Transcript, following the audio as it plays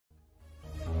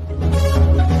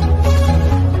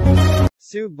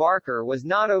Sue Barker was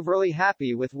not overly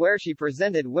happy with where she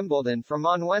presented Wimbledon from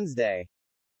on Wednesday.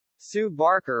 Sue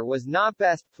Barker was not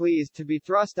best pleased to be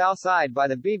thrust outside by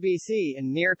the BBC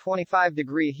in near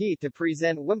 25-degree heat to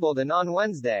present Wimbledon on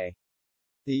Wednesday.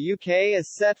 The UK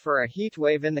is set for a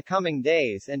heatwave in the coming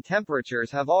days and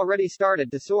temperatures have already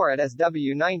started to soar at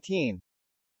SW19.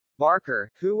 Barker,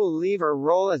 who will leave her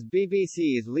role as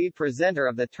BBC's lead presenter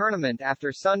of the tournament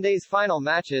after Sunday's final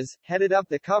matches, headed up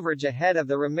the coverage ahead of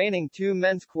the remaining two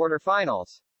men's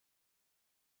quarter-finals.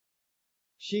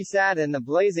 She sat in the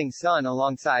blazing sun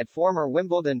alongside former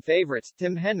Wimbledon favourites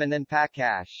Tim Henman and Pat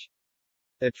Cash.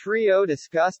 The trio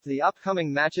discussed the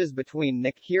upcoming matches between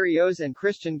Nick Kyrgios and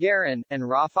Christian Garin, and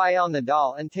Rafael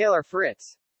Nadal and Taylor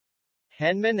Fritz.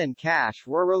 Henman and Cash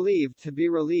were relieved to be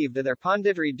relieved of their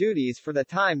punditry duties for the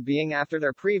time being after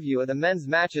their preview of the men's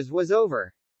matches was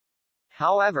over.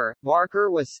 However,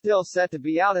 Barker was still set to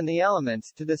be out in the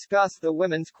elements to discuss the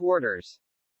women's quarters.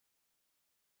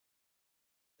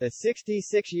 The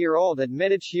 66-year-old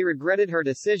admitted she regretted her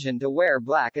decision to wear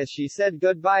black as she said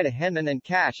goodbye to Henman and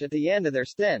Cash at the end of their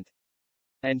stint.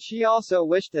 And she also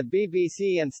wished the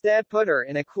BBC instead put her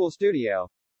in a cool studio.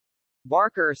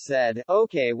 Barker said,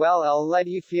 "Okay, well, I'll let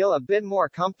you feel a bit more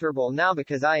comfortable now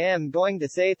because I am going to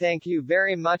say thank you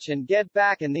very much and get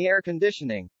back in the air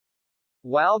conditioning."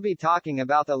 We'll be talking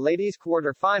about the ladies'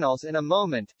 quarter-finals in a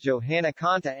moment. Johanna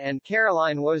Konta and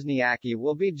Caroline Wozniacki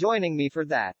will be joining me for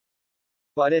that.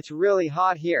 But it's really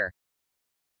hot here.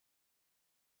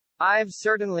 I've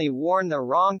certainly worn the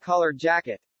wrong color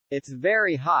jacket. It's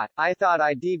very hot. I thought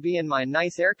I'd be in my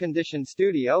nice air-conditioned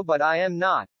studio but I am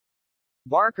not.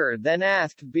 Barker then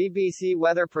asked BBC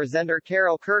weather presenter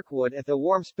Carol Kirkwood if the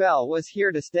warm spell was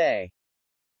here to stay.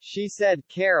 She said,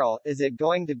 "Carol, is it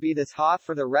going to be this hot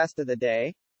for the rest of the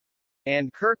day?"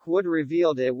 And Kirkwood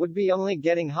revealed it would be only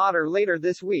getting hotter later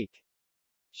this week.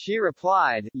 She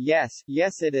replied, yes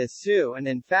it is, Sue, and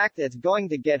in fact it's going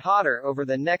to get hotter over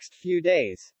the next few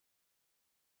days.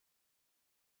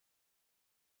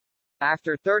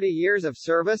 After 30 years of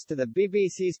service to the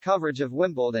BBC's coverage of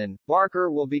Wimbledon,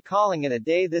 Barker will be calling it a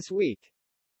day this week.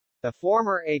 The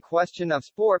former A Question of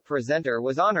Sport presenter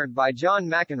was honored by John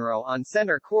McEnroe on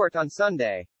centre court on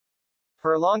Sunday.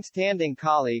 Her long-standing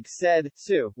colleague said,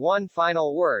 "Sue, one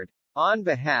final word. On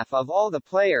behalf of all the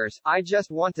players, I just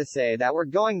want to say that we're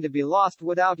going to be lost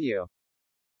without you.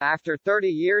 After 30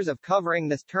 years of covering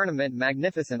this tournament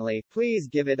magnificently, please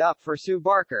give it up for Sue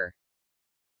Barker."